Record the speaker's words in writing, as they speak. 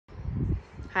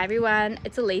Hi everyone,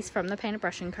 it's Elise from the Paint and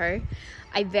Brush & Co.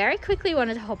 I very quickly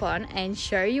wanted to hop on and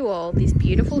show you all this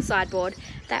beautiful sideboard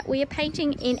that we are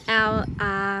painting in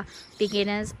our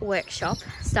beginners workshop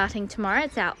starting tomorrow.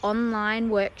 It's our online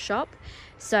workshop,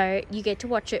 so you get to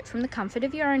watch it from the comfort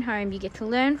of your own home. You get to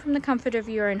learn from the comfort of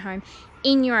your own home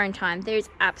in your own time. There's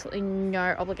absolutely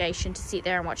no obligation to sit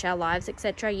there and watch our lives,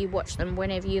 etc. You watch them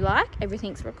whenever you like.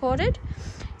 Everything's recorded.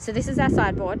 So this is our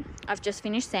sideboard. I've just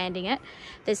finished sanding it.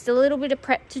 There's still a little bit of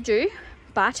prep to do,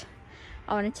 but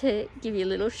I wanted to give you a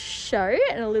little show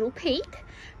and a little peek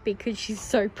because she's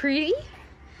so pretty.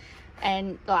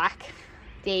 And like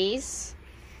these,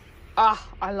 oh,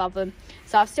 I love them.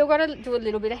 So I've still got to do a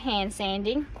little bit of hand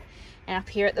sanding, and up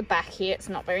here at the back here, it's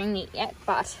not very neat yet,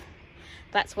 but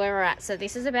that's where we're at. So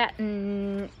this is about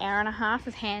an hour and a half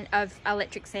of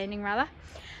electric sanding rather.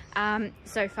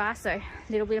 So far, so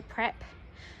a little bit of prep.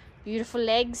 Beautiful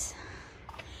legs.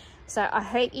 So I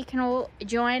hope you can all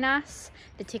join us.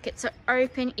 The tickets are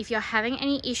open. If you're having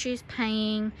any issues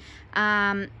paying,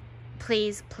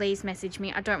 please message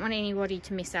me. I don't want anybody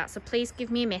to miss out, so please give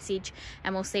me a message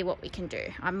and we'll see what we can do.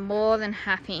 I'm more than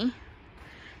happy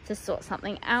to sort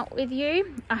something out with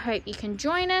you. I hope you can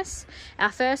join us.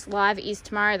 Our first live is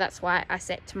tomorrow. That's why I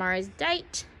set tomorrow's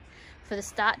date for the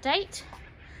start date.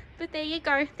 But there you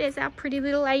go, there's our pretty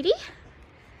little lady.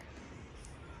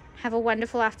 Have a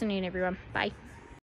wonderful afternoon, everyone. Bye.